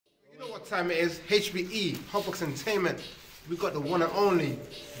what time it is. HBE, Hotbox Entertainment. We got the one and only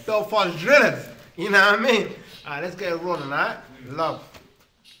Belfast drillers. You know what I mean? Alright, let's get it rolling, alright? Love.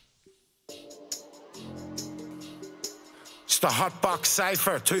 It's the Hotbox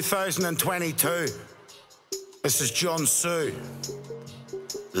Cypher 2022. This is John Sue.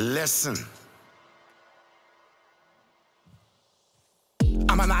 Listen.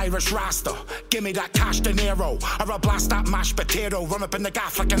 I'm an Irish Rasta, give me that cash dinero, or I'll blast that mashed potato, run up in the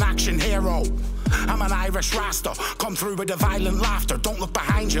gaff like an action hero. I'm an Irish Rasta, come through with a violent laughter, don't look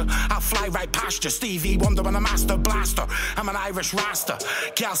behind you, I'll fly right past you, Stevie Wonder and a master blaster. I'm an Irish Rasta,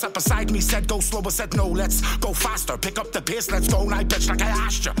 gal sat beside me, said go slow, I said no, let's go faster, pick up the pace, let's go, now bitch like I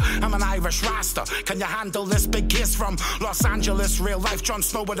asked you. I'm an Irish Rasta, can you handle this big kiss from Los Angeles, real life Jon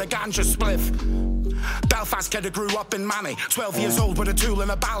Snow with a ganja spliff. Belfast kid who grew up in Manny, 12 years old with a tool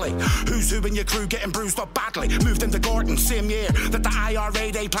in a bally. Who's who in your crew getting bruised up badly? Moved into Gordon, same year that the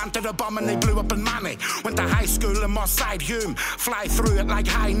IRA, they planted a bomb and they blew up in Manny. Went to high school in Moss Side, Hume, fly through it like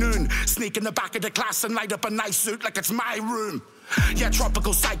high noon. Sneak in the back of the class and light up a nice suit like it's my room. Yeah,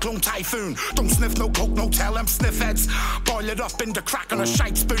 tropical cyclone typhoon. Don't sniff no coke, no tell them sniff heads. Boil it up in the crack on a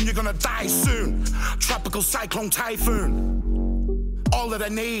shite spoon, you're gonna die soon. Tropical cyclone typhoon. All that I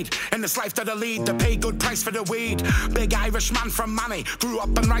need in this life that I lead, to pay good price for the weed. Big Irish man from Manny, grew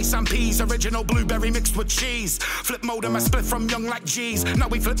up on rice and peas, original blueberry mixed with cheese. Flip mode in my split from young like G's, now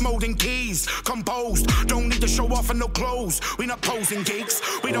we flip mode in keys. Composed, don't need to show off and no clothes. We not posing geeks,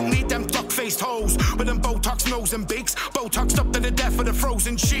 we don't need them duck-faced hoes with them Botox nose and beaks, Botoxed up to the death of the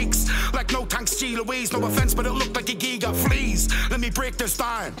frozen cheeks. Like no thanks G Louise, no offense but it looked like a gig got fleas. Let me break this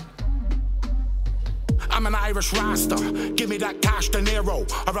down. I'm an Irish Rasta, give me that cash dinero,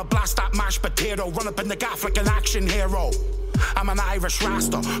 or I'll blast that mashed potato, run up in the gaff like an action hero. I'm an Irish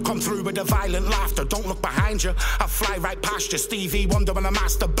Rasta, come through with a violent laughter, don't look behind you, I'll fly right past you, Stevie Wonder and a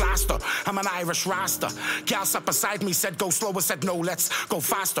master blaster. I'm an Irish Rasta, gal sat beside me, said go slow, I said no, let's go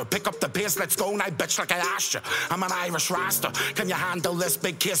faster, pick up the pace, let's go, now bitch like I asked you. I'm an Irish Rasta, can you handle this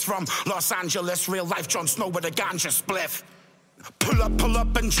big kiss from Los Angeles, real life Jon Snow with a ganja spliff. Pull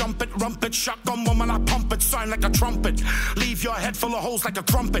up and jump it, rump it, shotgun woman, I pump it, sound like a trumpet. Leave your head full of holes like a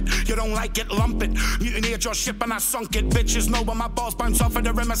crumpet, you don't like it, lump it. Mutineered your ship and I sunk it, bitches know when my balls bounce off of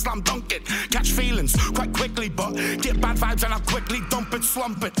the rim and slam dunk it. Catch feelings quite quickly, but get bad vibes and I quickly dump it,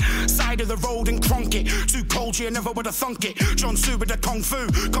 slump it. Side of the road and crunk it, too cold you never would've thunk it. John Sue with the kung fu,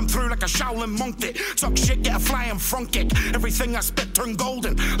 come through like a Shaolin monk it. Talk shit, get a flying front kick, everything I spit turn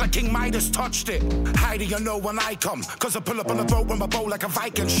golden, like King Midas touched it. How do you know when I come? Cause I pull up on the boat with my bow like a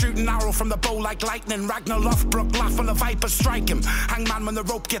Viking, shoot an arrow from the bow like lightning. Ragnar Lothbrok laugh when the viper strike him. Hangman when the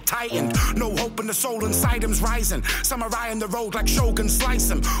rope get tightened. No hope in the soul inside him's rising. Samurai in the road like Shogun slice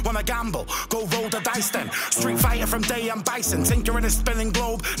him. Wanna gamble? Go roll the dice then. Street fighter from Day and Bison. Tinker in a spinning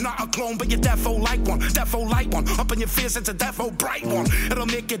globe. Not a clone but you're defo like one. Defo light one. Up in your face it's a defo bright one. It'll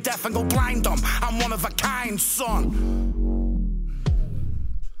make you deaf and go blind dumb. I'm one of a kind, son.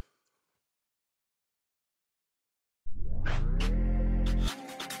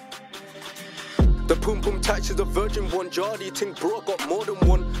 The Poom Poom Touch is the virgin one. Jardy ting bro, I got more than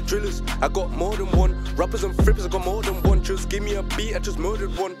one. Drillers, I got more than one. Rappers and flippers, I got more than one. Just give me a beat, I just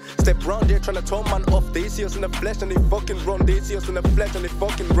murdered one. Step round there trying to turn man off. They see us in the flesh and they fucking run. They see us in the flesh and they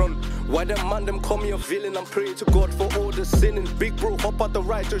fucking run. Why them man them call me a villain? I'm praying to God for all the sinning. Big bro hop out the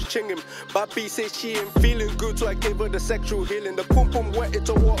right, just ching him. Baby says she ain't feeling good, so I gave her the sexual healing. The Poom Poom wet, it's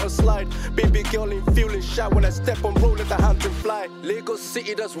a water slide. Baby girl ain't feeling shy when I step on roll, let the hands and fly. Lagos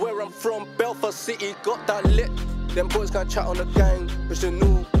City, that's where I'm from. Belfast City, got that lit. Them boys can't chat on the gang, which they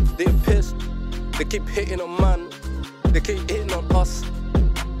knew, they're pissed. They keep hitting on man, they keep hitting on us.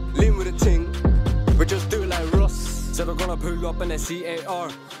 Lean with the ting, we just do it like Ross. So they're gonna pull up in a CAR.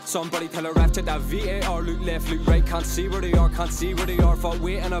 Somebody tell a ref to that VAR. Look left, look right, can't see where they are, can't see where they are. Fought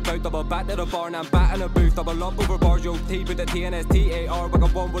waiting about, double back to the bar and I'm back in a booth. Double up over bars, yo, T with the TNSTAR. We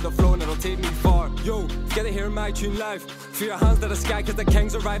got one with the flow and it'll take me far. Yo, get to hear my tune live. Feel your hands to the sky cause the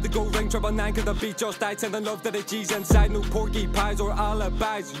kings arrived. The go ring 999 cause the beat just died. Sending love to the G's inside, no porky pies or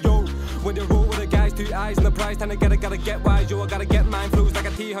alibis. Yo, when you roll with the guys, 2 eyes and the prize, time to gotta get wise. Yo, I gotta get mine, flows like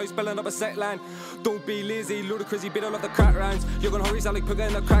a tea house, building up a set line. Don't be lazy, ludicrous, beat all of the crack rounds. You're gonna hurry, sound like Pugga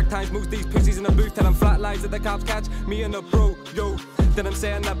in the crack times. Moves these pussies in the booth, tell them flat lies that the cops catch me and the bro, yo. Then I'm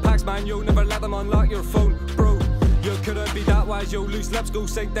saying that packs, man, yo. Never let them unlock your phone, bro. You couldn't be that wise, yo. Loose lips, go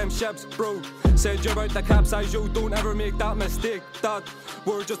sink them ships, bro. Said you're out the capsize, yo. Don't ever make that mistake, that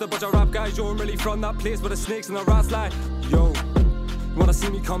we're just a bunch of rap guys, yo. I'm really from that place where the snakes and the rats lie, yo. Wanna see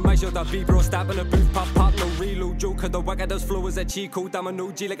me come measure the beat, bro? Stab in a booth, pop, no reload. Joker, the wagger does flow as a cheat code. I'm an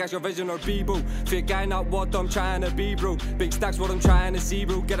OG like as your vision or B-bro. Fear guy, not what I'm trying to be, bro. Big stacks, what I'm trying to see,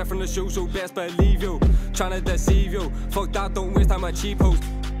 bro. Get it from the show, so best believe you. Trying to deceive you. Fuck that, don't waste time on cheap host.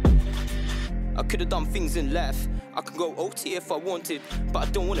 I could've done things in life. I could go OT if I wanted, but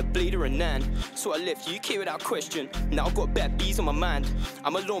I don't want to bleed or a nan. So I left UK without question. Now I've got bad bees on my mind.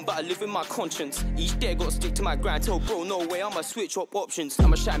 I'm alone, but I live with my conscience. Each day I gotta stick to my grind. Tell bro, no way, I'ma switch up options.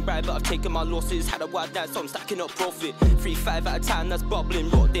 I'ma shine bright, but I've taken my losses. Had a wild night, so I'm stacking up profit. 3-5 at a time, that's bubbling.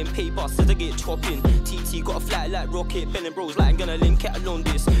 Rock them pay buses, I get chopping. TT got a fly like rocket. Ben and bros like I'm gonna link it along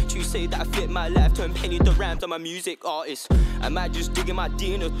this. To say that I flip my life, turn penny to rhymes. I'm a music artist. I might just dig in my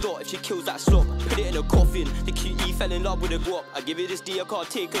D in a thought. If she kills that slop, put it in a coffin. The QE fell in love with a guap. I give it this D, I can't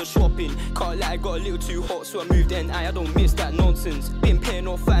take her shopping. Can't lie, I got a little too hot, so I moved in. I don't miss that nonsense. Been paying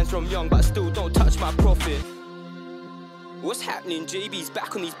off fans from young, but I still don't touch my profit. What's happening? JB's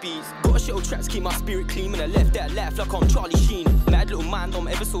back on these beats. Got a shell tracks, keep my spirit clean. When I left that life like I'm Charlie Sheen. Mad little mind, I'm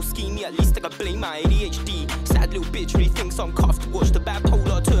ever so schemy. At least I can blame my ADHD. Sad little bitch, really thinks I'm cuffed. Watch the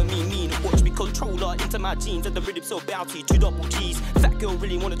bipolar turn me mean. Watch me controller into my jeans. And the rhythm so bounty, 2 double G's. Fat girl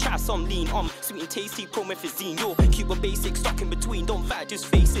really wanna try some lean. Sweet and tasty, promethazine. Yo, keep a basic stuck in between. Don't fight, just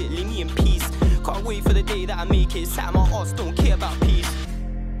face it, leave me in peace. Can't wait for the day that I make it. Sat my ass, don't care about peace.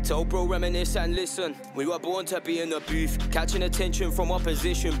 Tell bro, reminisce and listen. We were born to be in the booth, catching attention from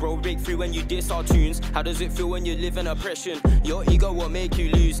opposition. Bro, break through when you diss our tunes. How does it feel when you live in oppression? Your ego will make you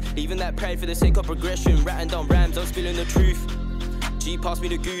lose, leaving that pride for the sake of progression. Writing down rhymes, I'm spilling the truth. G pass me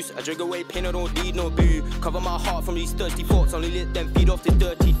the goose, I drink away pain, I don't need no boo. Cover my heart from these thirsty thoughts, only let them feed off the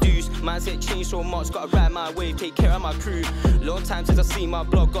dirty deuce. Mindset changed so much, gotta ride my wave, take care of my crew. Long time since I seen my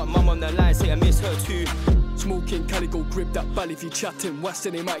blog, got mum on the line, say I miss her too. Smoking Calico, grip that belly if you chatting West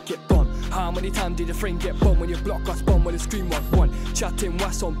and they might get bun. How many times did the frame get bun when your block got spun when the screen was one? Chatting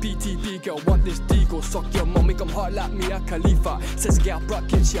West on PTB, girl, want this D, go suck your mum, make them hard like me, a Khalifa. Says get a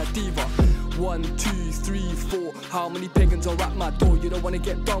bracket, she a diva. 1, 2, 3, 4. How many pagans are at my door? You don't wanna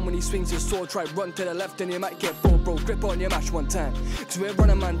get done when he swings his sword. Try run to the left and you might get bored, bro. Grip on your match one time, cause we're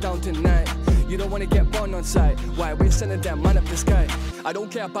running man down tonight. You don't wanna get burned on sight. Why we're sending them man up the sky? I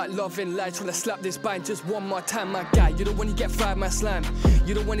don't care about love and lies. Tryna slap this bind just one more time, my guy. You don't wanna get fried, my slime.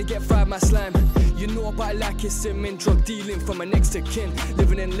 You don't wanna get fried, my slime. You know about like it's simming, drug dealing from my next to kin.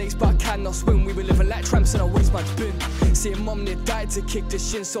 Living in lakes but I cannot swim. We were living like tramps in a waste man's bin. Saying mum they died to kick the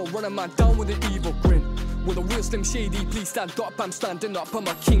shin, so running man down with an evil grin. With a real Slim Shady, please stand up. I'm standing up, I'm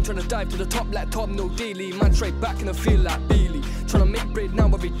a king, trying to dive to the top like Tom, no daily. Man straight back and I feel like Bailey. Trying to make bread now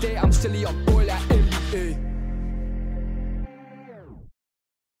every day, I'm still a young boy like NBA.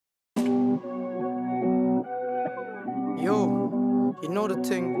 Yo, you know the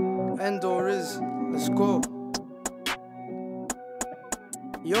thing, Endo, Rizz, let's go.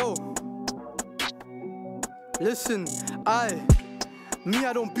 Yo, listen, I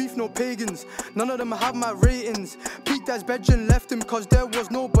don't beef no pagans. None of them have my ratings. Pete Dad's bedroom left him cause there was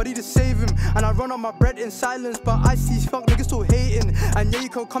nobody to save him. And I run on my bread in silence, but I see fuck niggas still hating. And yeah, you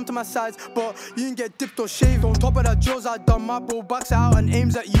can come to my sides, but you didn't get dipped or shaved. On top of that jaws I done, my bro backs out and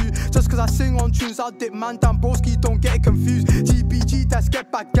aims at you. Just cause I sing on tunes, I'll dip man down, broski, don't get it confused. GBG, that's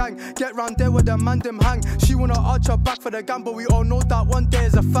get back gang. Get round there where the man them hang. She wanna arch her back for the gang, but we all know that one day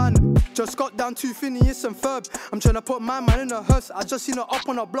is a fan. Just got down to Phineas and Ferb. I'm trying to put my man in a hearse. I just seen her up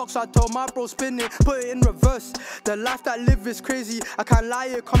on a block, so I told my bro spin it, put it in reverse. The life that I live is crazy. I can't lie,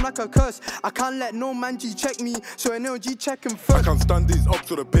 it come like a curse. I can't let no man G check me, so I know G check him first. I can't stand these ups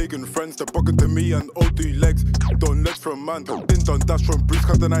with the pagan friends. They're bugging to me and all do legs. Don't legs from man. Been done dash from Bruce,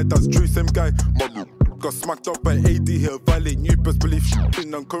 cause the night that's true. Same guy. Got smacked up by AD here, violate you best believe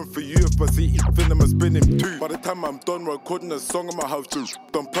shit. I'm coming for you, but see even I'ma spin him too. By the time I'm done recording a song, I'ma have to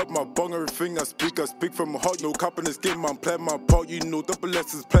don't pop my bong, everything I speak from my heart. No cap in this game, I'm playing my part. You know double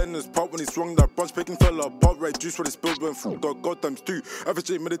S is playing his part. When he swung that bunch, picking fell apart. Right juice when he spilled went full dog, God times 2.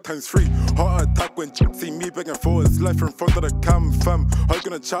 FSJ made it times 3. Heart attack when see me begging for his life in front of the cam, fam. How you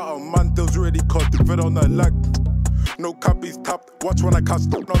gonna chat out, man? Deals already caught the vid on that lag. No cap, he's tapped. Watch when I catch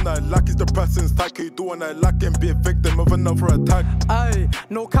stuck on that lack. He's the person's type. You do on that lack and be a victim of another attack. Aye,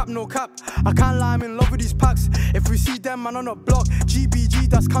 no cap, no cap. I can't lie, I'm in love with these packs. If we see them man on a block, GBG,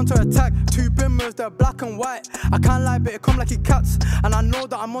 that's counter-attack. 2 bimmers, they're black and white. I can't lie, but it come like it cats. And I know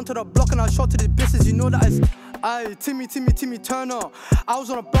that I'm onto the block and I shot to the business. You know that it's aye, Timmy Turner. I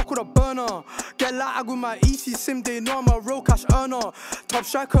was on a block with a burner. Get light with my EC sim, they know I'm a real cash earner. Top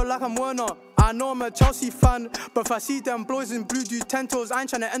striker like I'm Werner. I know I'm a Chelsea fan, but if I see them boys in blue do 10 toes, I ain't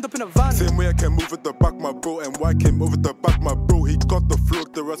tryna end up in a van. Same way I came over the back, my bro, and why came over the back, my bro. He got the flow,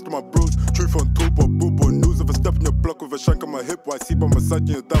 the rest of my bros. Truth on tour, but boo, news of a step in your blood. block with a shank on my hip. While I sleep on my side,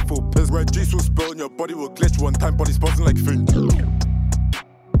 your dad feel pissed. Red juice will spill and your body will glitch. One time, body's buzzing like food.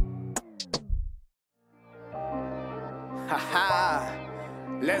 Haha,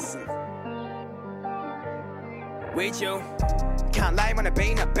 listen. Wait, you can't lie when I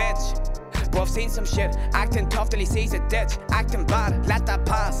been a bitch. But I've seen some shit, acting tough till he sees a ditch. Acting bad, let that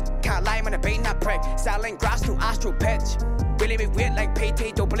pass. Can't lie when I been that prick. Selling grass to Astro pitch. Really be weird like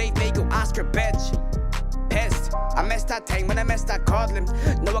PT, don't believe me, go ask your bitch. Pissed, I missed that time when I missed that cuddling.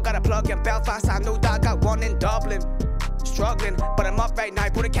 Know I got a plug in Belfast, I know that I got one in Dublin. Struggling, but I'm up right now,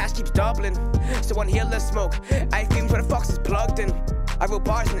 but the cash keeps doubling. So inhale the smoke, I fumes where the fox is plugged in. I wrote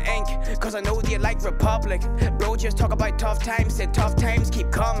bars in ink, cause I know that you like Republic. Bro, just talk about tough times, said tough times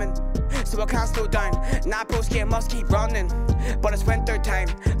keep coming. So I can't slow down, nah broski, I must keep running. But it's winter time,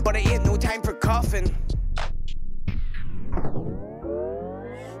 but it ain't no time for coughing.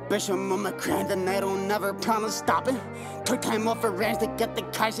 Bitch, I'm on my grind and I don't never plan on stopping. Took time off for range to get the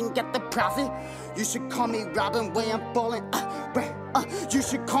cash and get the profit. You should call me Robin, way I'm ballin'. You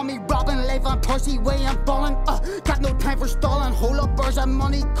should call me Robin, live on Percy, way I'm ballin'. Got no time for stalling, hold up birds and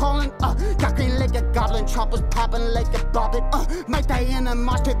money calling. Got green like a goblin, choppers popping like a bobbin. My Diana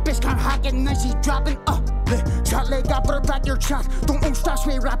monster, bitch can't hack it, now she's dropping. Chat leg up, put her back your chat. Don't own straps,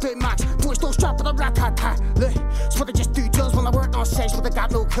 we rap it max. Boys don't strap with a rat tat tat. So they just do drills when I work on stage. But they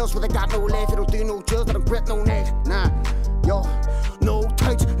got no kills, but they got no legs. They don't do no drills, they don't grip no nails. Nah, yo, no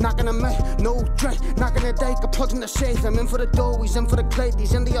tights, not gonna make no drink, not gonna take a plug in the safe. I'm in for the dough, he's in for the plate.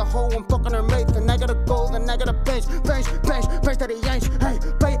 He's into your hole, I'm fucking her mate. Then I gotta go, then I gotta bench that he ain't. Hey,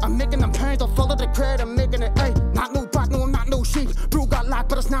 bait, I'm making them pains, don't follow the crowd, I'm making it. Hey, not no back, no, I'm not no sheep. Bro got locked,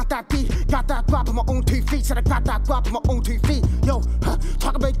 but it's not that deep. Got that guap on my own 2 feet, said I got that guap on my own 2 feet. Yo,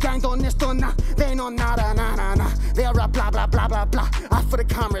 talk about gang, on this, on that. They ain't on nada, nah, nah, nah. They are rap, blah, blah, blah, blah, blah. Out for the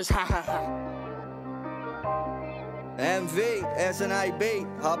cameras, ha, ha, ha. MV,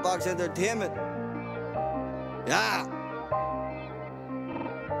 SNIB, Hotbox Entertainment. Yeah.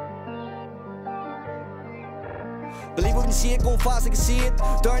 Believe we can see it, go fast, I can see it.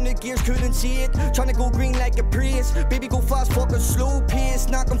 Darn the gears couldn't see it. Tryna go green like a Prius. Baby go fast, fuck a slow pace.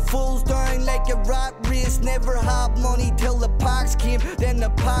 Knocking fools down like a rat race. Never had money till the packs came. Then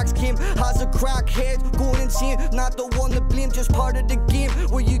the packs came. Has a crackhead going insane. Not the one to blame, just part of the game.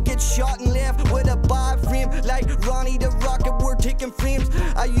 Where you get shot and left with a bad frame. Like Ronnie the Rocket, we're taking frames.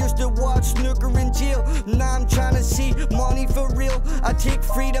 I used to watch snooker in jail. Now I'm trying to see money for real. I take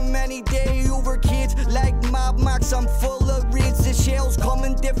freedom any day over kids. Like Mad Max, I'm full of reeds. The shells come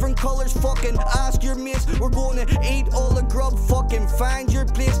in different colors. Fucking ask your mates. We're gonna eat all the grub. Fucking find your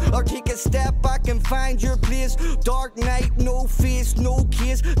place, or take a step back and find your place. Dark night, no face, no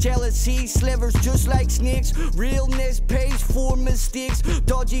case. Jealousy slivers just like snakes. Realness pays for mistakes.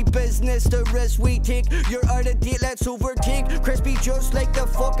 Dodgy business, the risk we take. You're out of date, let's overtake. Crispy just like the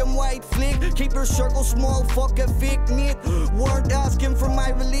fucking white flake. Keep your circle small, fuck a fake mate. Weren't asking for my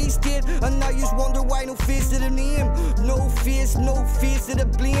release date, and now you just wonder why no face to the name. No face to the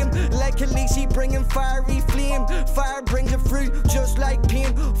blame. Like Khaleesi bringing fiery flame. Fire brings it through just like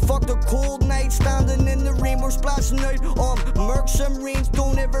pain. Fuck the cold night, standing in the rain. We're splashing out on Mercs and Rains.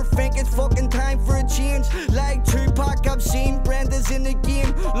 Don't ever think it's fucking time for a change. Like Tupac, I've seen Brenda's in the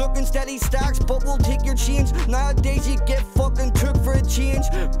game. Looking steady stacks, but we'll take your change. Nowadays you get fucking took for a change.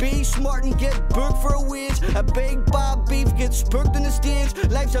 Be smart and get booked for a wage. A big bad beef gets spooked in the stage.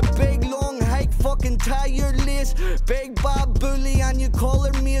 Life's a big long hike, fucking tie your lace. Big bad bully and you call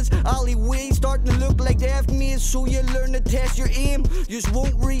her maze. Alleyways starting to look like the F-maze. So you learn to test your aim. You just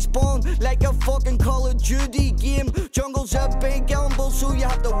won't respawn like a fucking Call of Duty game. Jungle's a big gamble, so you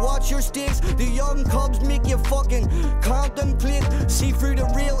have to watch your stakes. The young cubs make you fucking contemplate. See through the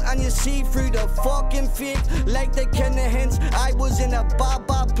real and you see through the fucking fake. Like the kind of hints, I was in a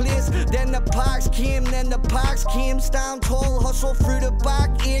bad place. Then the packs came, stand tall, hustle through the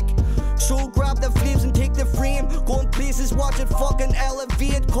backache. So grab the flames and take the frame. Going places, watch it fucking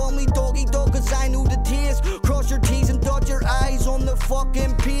elevate. Call me doggy dog cause I know the taste. Cross your T's and dot your I's on the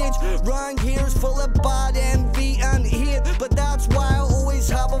fucking page. Round here's full of bad envy and hate, but that's why I always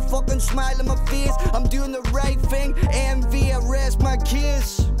have a fucking smile on my face. I'm doing the right thing, envy, I rest my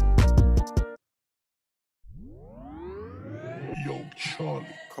case. Yo, Charlie,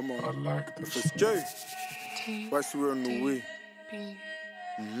 come on, I like this. FSJ, why should we on the way?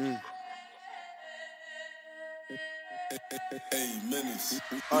 Hey, menace.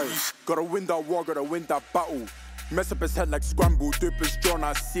 Aye, gotta win that war, gotta win that battle. Mess up his head like scramble, dip his jaw and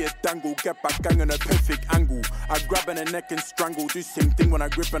I see it dangle. Get back gang on a perfect angle. I grab in the neck and strangle. Do same thing when I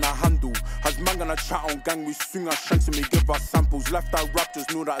grip and I handle. Has man gonna chat on gang, we swing our shanks and we give our samples. Left eye rap,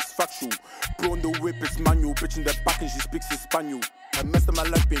 just know that it's factual. Bro on the whip, it's manual. Bitch in the back and she speaks Espanol. I messed up my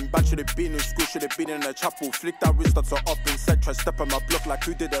life being bad, should have been in school, should have been in a chapel. Flick that wrist up so up inside, try step on my block like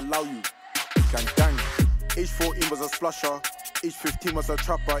who did allow you. Gang gang. Age 14 was a splasher. Age 15 was a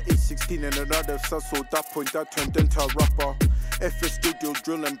trapper. Age 16 in another cell, so that point that turned into a rapper. FSJ deal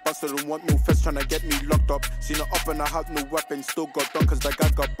drill and bust, I don't want no fest tryna get me locked up. Seen it up and I had no weapon, still got done cause that guy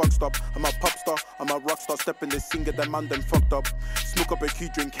got boxed up. I'm a pop star, I'm a rock star, step in the scene, get that man them fucked up. Smoke up a key,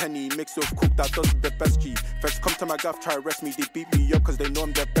 drink Henny, mix of coke, that does the best G. Feds come to my gaff, try arrest me, they beat me up cause they know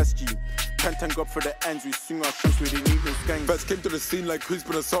I'm their best G. 10 up for the ends, we swing our shots where they need no gangs. Feds came to the scene like who's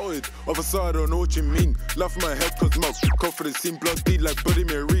been assaulted. Officer, I don't know what you mean. Laugh in my head cause my come for the scene, blood beat like Buddy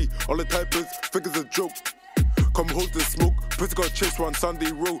Mary. All the typers, figures a joke. Come hold the smoke, Prince got chased one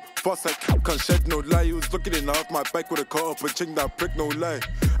Sunday road. Fast like can't shed no lie. He was looking in half my back with a cut up and ching that prick no lie.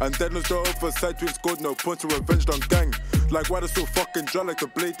 And then was the oversight twin scored no points to revenge on gang. Like why they so fucking dry like the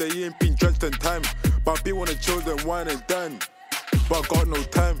blade, they ain't been drenched in time. But be wanna chill then wine and dine. But I got no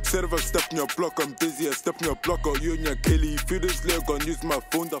time. Instead of a step in your block, I'm dizzy. A step in your block, got you and your Kelly. Feel this leg, gonna use my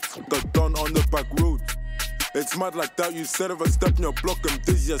phone. The f got done on the back road. It's mad like that, you said if I step in your block, I'm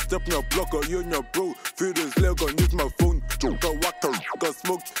dizzy. I step in your block, got you and your bro. Feel this leg, gonna use my phone. Got whacked, got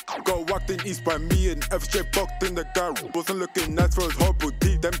smoked, got whacked in East by me and FSJ bucked in the guy. Wasn't looking nice for his horrible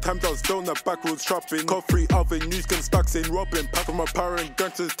teeth. Them times I was still in the back roads shopping. Call free avenues, can stacks in robbing. Pack from my parent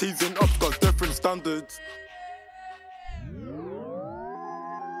gangsters, teasing up, got different standards.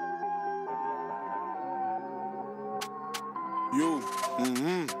 Yo,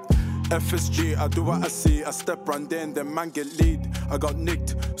 FSJ, I do what I say. I step round there and then man get laid. I got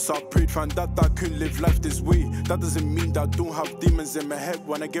nicked, so I prayed, found that I couldn't live life this way. That doesn't mean that I don't have demons in my head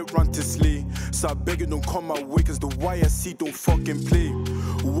when I get run to slay. So I beg you don't come my way, cause the YSC don't fucking play.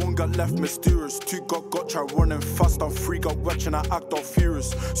 One got left mysterious, two got try running fast. I'm free, got wet and I act all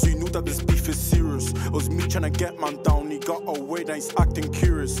furious. So you knew that this beef is serious. It was me trying to get man down, he got away, now he's acting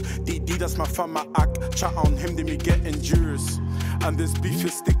curious. DD, that's my fam, my act, chat on him, then me get injurious. And this beef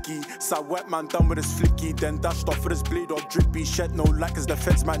is sticky, so I wet man down with his flicky. Then dashed off with his blade or drippy. Shed no light cause the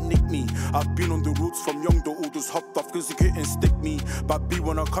feds might nick me. I've been on the roads from young to old, just hopped off cause he couldn't stick me. But B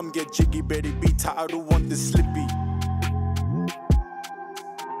wanna come get jiggy, baby, be tight, I don't want this slippy.